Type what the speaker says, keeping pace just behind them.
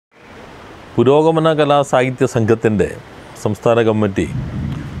പുരോഗമന കലാ സാഹിത്യ സംഘത്തിൻ്റെ സംസ്ഥാന കമ്മിറ്റി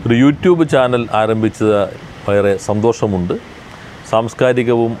ഒരു യൂട്യൂബ് ചാനൽ ആരംഭിച്ചത് വളരെ സന്തോഷമുണ്ട്.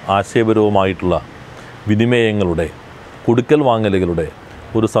 സാംസ്കാരികവും ആശയപരവുമായിട്ടുള്ള വിനിമയങ്ങളുടെ കൊടുക്കൽ വാങ്ങലുകളുടെ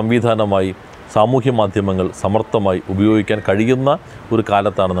ഒരു സംവിധാനമായി സാമൂഹ്യ മാധ്യമങ്ങൾ സമർത്ഥമായി ഉപയോഗിക്കാൻ കഴിയുന്ന ഒരു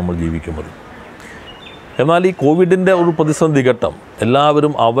കാലത്താണ് നമ്മൾ ജീവിക്കുന്നത്. എന്നാൽ ഈ കോവിഡിൻ്റെ ഒരു പ്രതിസന്ധി ഘട്ടം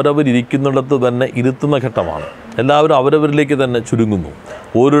എല്ലാവരും അവരവരിയ്ക്കുന്നിടത്ത് തന്നെ ഇരുത്തുന്ന ഘട്ടമാണ്. എല്ലാവരും അവരവരിലേക്ക് തന്നെ ചുരുങ്ങുന്നു.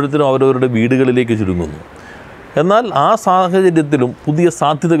 ഓരോരുത്തരും അവരവരുടെ വീടുകളിലേക്ക് ചുരുങ്ങുന്നു. എന്നാൽ ആ സാഹചര്യത്തിലും പുതിയ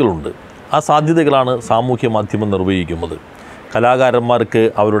സാധ്യതകളുണ്ട്. ആ സാധ്യതകളാണ് സാമൂഹ്യ മാധ്യമം നിർവഹിക്കുന്നത്. കലാകാരന്മാർക്ക്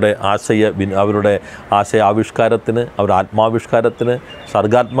അവരുടെ ആശയാവിഷ്കാരത്തിന്, അവരുടെ ആത്മാവിഷ്കാരത്തിന്,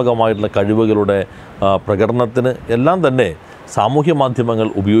 സർഗാത്മകമായിട്ടുള്ള കഴിവുകളുടെ പ്രകടനത്തിന് എല്ലാം തന്നെ സാമൂഹ്യ മാധ്യമങ്ങൾ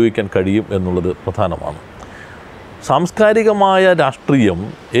ഉപയോഗിക്കാൻ കഴിയും എന്നുള്ളത് പ്രധാനമാണ്. സാംസ്കാരികമായ രാഷ്ട്രീയം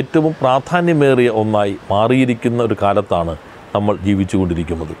ഏറ്റവും പ്രാധാന്യമേറിയ ഒന്നായി മാറിയിരിക്കുന്ന ഒരു കാലത്താണ് നമ്മൾ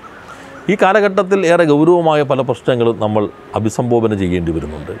ജീവിച്ചുകൊണ്ടിരിക്കുന്നത്. ഈ കാലഘട്ടത്തിൽ ഏറെ ഗൗരവമായ പല പ്രശ്നങ്ങളും നമ്മൾ അഭിസംബോധന ചെയ്യേണ്ടി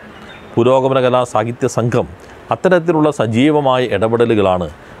വരുന്നുണ്ട്. പുരോഗമന കലാ സാഹിത്യ സംഘം അത്തരത്തിലുള്ള സജീവമായ ഇടപെടലുകളാണ്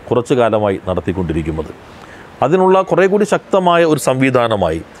കുറച്ചു കാലമായി നടത്തിക്കൊണ്ടിരിക്കുന്നത്. അതിനുള്ള കുറേ കൂടി ശക്തമായ ഒരു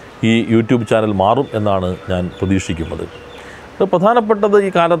സംവിധാനമായി ഈ യൂട്യൂബ് ചാനൽ മാറും എന്നാണ് ഞാൻ പ്രതീക്ഷിക്കുന്നത്. പ്രധാനപ്പെട്ടത് ഈ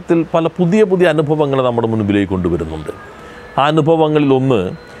കാലത്തിൽ പല പുതിയ അനുഭവങ്ങൾ നമ്മുടെ മുൻപിലേക്ക് കൊണ്ടുവരുന്നുണ്ട്. ആ അനുഭവങ്ങളിലൊന്ന്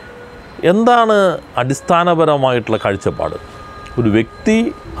എന്താണ് അടിസ്ഥാനപരമായിട്ടുള്ള കാഴ്ചപ്പാട്? ഒരു വ്യക്തി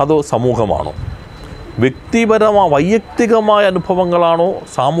അതോ സമൂഹമാണോ? വൈയക്തികമായ അനുഭവങ്ങളാണോ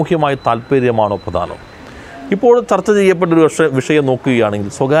സാമൂഹ്യമായ താല്പര്യമാണോ പ്രധാനം? ഇപ്പോൾ ചർച്ച ചെയ്യപ്പെട്ടൊരു വിഷയം നോക്കുകയാണെങ്കിൽ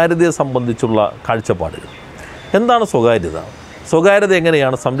സ്വകാര്യതയെ സംബന്ധിച്ചുള്ള കാഴ്ചപ്പാടുകൾ. എന്താണ് സ്വകാര്യത? സ്വകാര്യത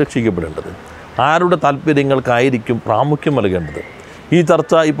എങ്ങനെയാണ് സംരക്ഷിക്കപ്പെടേണ്ടത്? ആരുടെ താല്പര്യങ്ങൾക്കായിരിക്കും പ്രാമുഖ്യം നൽകേണ്ടത്? ഈ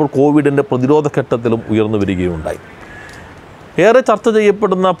ചർച്ച ഇപ്പോൾ കോവിഡിൻ്റെ പ്രതിരോധ ഘട്ടത്തിലും ഉയർന്നു വരികയുണ്ടായി. ഏറെ ചർച്ച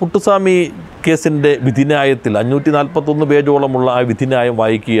ചെയ്യപ്പെടുന്ന പുട്ടുസ്വാമി കേസിൻ്റെ വിധിന്യായത്തിൽ 541 പേജോളമുള്ള ആ വിധിന്യായം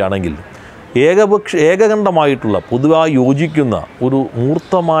വായിക്കുകയാണെങ്കിൽ ഏകകണ്ഠമായിട്ടുള്ള പൊതുവായി യോജിക്കുന്ന ഒരു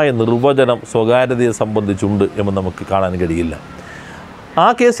മൂർത്തമായ നിർവചനം സ്വകാര്യതയെ സംബന്ധിച്ചുണ്ട് എന്ന് നമുക്ക് കാണാൻ കഴിയില്ല. ആ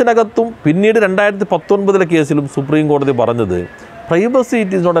കേസിനകത്തും പിന്നീട് 2019 കേസിലും സുപ്രീം കോടതി പറഞ്ഞത് privacy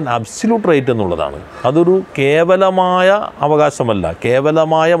it is not an absolute right എന്നുള്ളതാണ്. അതൊരു കേവലമായ അവകാശമല്ല,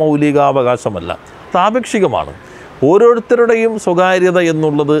 കേവലമായ മൗലികാവകാശമല്ല, സാപേക്ഷികമാണ്. ഓരോരുത്തരുടെയും സ്വകാര്യത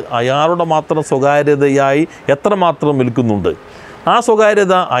എന്നുള്ളത് അയാളുടെ മാത്രം സ്വകാര്യതയായി എത്രമാത്രം നിൽക്കുന്നുണ്ട്? ആ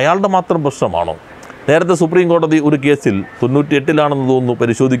സ്വകാര്യത അയാളുടെ മാത്രം പ്രശ്നമാണോ? നേരത്തെ സുപ്രീം കോടതി ഒരു കേസിൽ 98 തോന്നുന്നു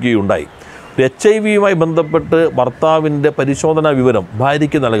പരിശോധിക്കുകയുണ്ടായി. HIV ബന്ധപ്പെട്ട് ഭർത്താവിൻ്റെ പരിശോധനാ വിവരം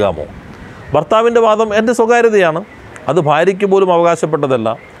ഭാര്യയ്ക്ക് നൽകാമോ? ഭർത്താവിൻ്റെ വാദം എൻ്റെ സ്വകാര്യതയാണ്, അത് ഭാര്യയ്ക്ക് പോലും അവകാശപ്പെട്ടതല്ല,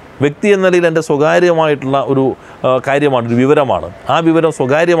 വ്യക്തി എന്ന നിലയിൽ എൻ്റെ സ്വകാര്യമായിട്ടുള്ള ഒരു കാര്യമാണ്, ഒരു വിവരമാണ്, ആ വിവരം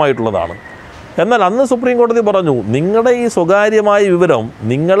സ്വകാര്യമായിട്ടുള്ളതാണ്. എന്നാൽ അന്ന് സുപ്രീം കോടതി പറഞ്ഞു, നിങ്ങളുടെ ഈ സ്വകാര്യമായ വിവരം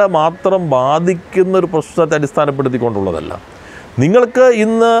നിങ്ങളെ മാത്രം ബാധിക്കുന്ന ഒരു പ്രശ്നത്തെ അടിസ്ഥാനപ്പെടുത്തിക്കൊണ്ടുള്ളതല്ല. നിങ്ങൾക്ക്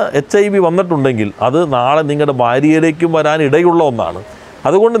ഇന്ന് HIV വന്നിട്ടുണ്ടെങ്കിൽ അത് നാളെ നിങ്ങളുടെ ഭാര്യയിലേക്കും വരാൻ ഇടയുള്ള ഒന്നാണ്.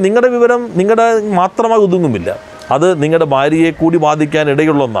 അതുകൊണ്ട് നിങ്ങളുടെ വിവരം നിങ്ങളുടെ മാത്രമായി ഒതുങ്ങുമില്ല, അത് നിങ്ങളുടെ ഭാര്യയെ കൂടി ബാധിക്കാൻ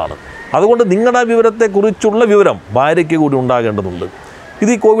ഇടയുള്ള ഒന്നാണ്. അതുകൊണ്ട് നിങ്ങളുടെ വിവരത്തെക്കുറിച്ചുള്ള വിവരം ഭാര്യയ്ക്ക് കൂടി ഉണ്ടാകേണ്ടതുണ്ട്.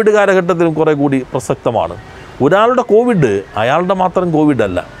 ഇത് ഈ കോവിഡ് കാലഘട്ടത്തിലും കുറേ കൂടി പ്രസക്തമാണ്. ഒരാളുടെ കോവിഡ് അയാളുടെ മാത്രം കോവിഡ്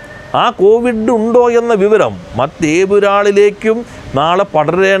അല്ല. ആ കോവിഡ് ഉണ്ടോ എന്ന വിവരം മറ്റേതൊരാളിലേക്കും നാളെ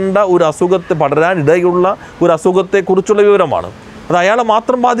പടരാനിടയുള്ള ഒരു അസുഖത്തെക്കുറിച്ചുള്ള വിവരമാണ്. അത് അയാളെ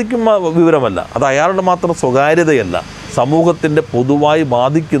മാത്രം ബാധിക്കുന്ന വിവരമല്ല, അത് അയാളുടെ മാത്രം സ്വകാര്യതയല്ല, സമൂഹത്തിൻ്റെ പൊതുവായി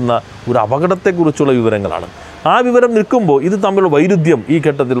ബാധിക്കുന്ന ഒരു അപകടത്തെക്കുറിച്ചുള്ള വിവരങ്ങളാണ്. ആ വിവരം നിൽക്കുമ്പോൾ ഇത് തമ്മിലുള്ള വൈരുദ്ധ്യം ഈ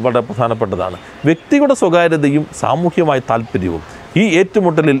ഘട്ടത്തിൽ വളരെ പ്രധാനപ്പെട്ടതാണ്. വ്യക്തിയുടെ സ്വകാര്യതയും സാമൂഹ്യമായ താല്പര്യവും ഈ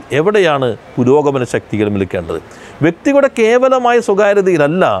ഏറ്റുമുട്ടലിൽ എവിടെയാണ് പുരോഗമന ശക്തികൾ നിൽക്കേണ്ടത്? വ്യക്തിയുടെ കേവലമായ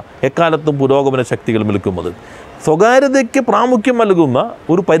സ്വകാര്യതയിലല്ല എക്കാലത്തും പുരോഗമന ശക്തികൾ നിൽക്കുന്നത്. സ്വകാര്യതയ്ക്ക് പ്രാമുഖ്യം നൽകുന്ന,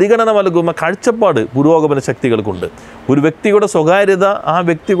 ഒരു പരിഗണന നൽകുന്ന കാഴ്ചപ്പാട് പുരോഗമന ശക്തികൾക്കുണ്ട്. ഒരു വ്യക്തിയുടെ സ്വകാര്യത ആ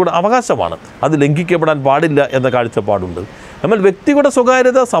വ്യക്തിയുടെ അവകാശമാണ്, അത് ലംഘിക്കപ്പെടാൻ പാടില്ല എന്ന കാഴ്ചപ്പാടുണ്ട്. എന്നാൽ വ്യക്തിയുടെ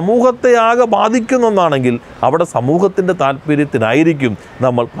സ്വകാര്യത സമൂഹത്തെ ആകെ ബാധിക്കുന്ന ഒന്നാണെങ്കിൽ അവിടെ സമൂഹത്തിൻ്റെ താല്പര്യത്തിനായിരിക്കും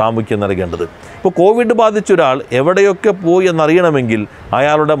നമ്മൾ പ്രാമുഖ്യം നൽകേണ്ടത്. ഇപ്പോൾ കോവിഡ് ബാധിച്ചൊരാൾ എവിടെയൊക്കെ പോയി എന്നറിയണമെങ്കിൽ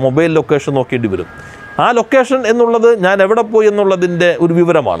അയാളുടെ മൊബൈൽ ലൊക്കേഷൻ നോക്കേണ്ടി വരും. ആ ലൊക്കേഷൻ എന്നുള്ളത് ഞാൻ എവിടെ പോയി എന്നുള്ളതിൻ്റെ ഒരു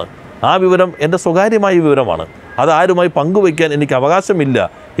വിവരമാണ്. ആ വിവരം എൻ്റെ സ്വകാര്യമായ വിവരമാണ്, അതാരുമായി പങ്കുവയ്ക്കാൻ എനിക്ക് അവകാശമില്ല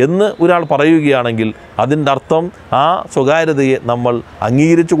എന്ന് ഒരാൾ പറയുകയാണെങ്കിൽ അതിൻ്റെ അർത്ഥം ആ സ്വകാര്യതയെ നമ്മൾ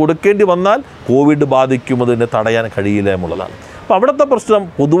അംഗീകരിച്ചു കൊടുക്കേണ്ടി വന്നാൽ കോവിഡ് ബാധിക്കുന്നതിനെ തടയാൻ കഴിയില്ല എന്നുള്ളതാണ്. അപ്പോൾ അവിടുത്തെ പ്രശ്നം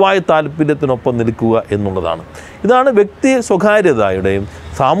പൊതുവായ താല്പര്യത്തിനൊപ്പം നിൽക്കുക എന്നുള്ളതാണ്. ഇതാണ് വ്യക്തി സ്വകാര്യതയുടെയും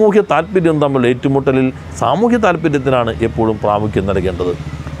സാമൂഹ്യ താല്പര്യം തമ്മിൽ ഏറ്റുമുട്ടലിൽ സാമൂഹ്യ താല്പര്യത്തിനാണ് എപ്പോഴും പ്രാമുഖ്യം നൽകേണ്ടത്.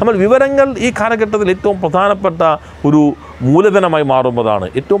 നമ്മൾ വിവരങ്ങൾ ഈ കാലഘട്ടത്തിൽ ഏറ്റവും പ്രധാനപ്പെട്ട ഒരു മൂലധനമായി മാറുമ്പോഴാണ്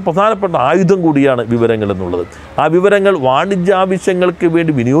ഏറ്റവും പ്രധാനപ്പെട്ട ആയുധം കൂടിയാണ് വിവരങ്ങൾ എന്നുള്ളത്. ആ വിവരങ്ങൾ വാണിജ്യ ആവശ്യങ്ങൾക്ക്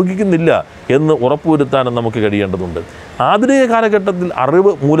വേണ്ടി വിനിയോഗിക്കുന്നില്ല എന്ന് ഉറപ്പുവരുത്താനും നമുക്ക് കഴിയേണ്ടതുണ്ട്. ആധുനിക കാലഘട്ടത്തിൽ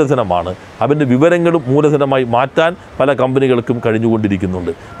അറിവ് മൂലധനമാണ്. അതിൻ്റെ വിവരങ്ങളും മൂലധനമായി മാറ്റാൻ പല കമ്പനികൾക്കും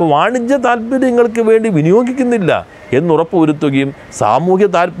കഴിഞ്ഞുകൊണ്ടിരിക്കുന്നുണ്ട്. അപ്പോൾ വാണിജ്യ താല്പര്യങ്ങൾക്ക് വേണ്ടി വിനിയോഗിക്കുന്നില്ല എന്നുറപ്പുവരുത്തുകയും സാമൂഹ്യ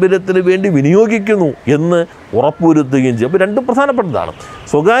താല്പര്യത്തിന് വേണ്ടി വിനിയോഗിക്കുന്നു എന്ന് ഉറപ്പുവരുത്തുകയും ചെയ്യും. അപ്പോൾ രണ്ടും പ്രധാനപ്പെട്ടതാണ്.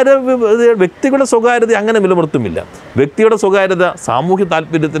 വ്യക്തികളുടെ സ്വകാര്യത അങ്ങനെ നിലനിർത്തുമില്ല. വ്യക്തിയുടെ സ്വകാര്യത സാമൂഹ്യ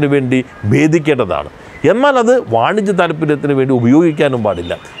താല്പര്യത്തിന് വേണ്ടി ഭേദിക്കേണ്ടതാണ്. എന്നാൽ അത് വാണിജ്യ താല്പര്യത്തിന് വേണ്ടി ഉപയോഗിക്കാനും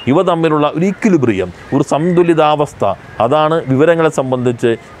പാടില്ല. ഇവ തമ്മിലുള്ള ഒരു ഈക്വിലിബ്രിയം, ഒരു സന്തുലിതാവസ്ഥ, അതാണ് വിവരങ്ങളെ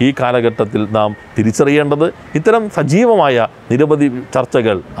സംബന്ധിച്ച് ഈ കാലഘട്ടത്തിൽ നാം തിരിച്ചറിയേണ്ടത്. ഇത്തരം സജീവമായ നിരവധി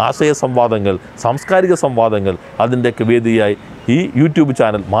ചർച്ചകൾ, ആശയ സംവാദങ്ങൾ, സാംസ്കാരിക സംവാദങ്ങൾ അതിൻ്റെയൊക്കെ വേദിയായി ഈ യൂട്യൂബ്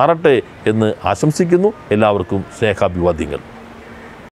ചാനൽ മാറട്ടെ എന്ന് ആശംസിക്കുന്നു. എല്ലാവർക്കും സ്നേഹാഭിവാദ്യങ്ങൾ.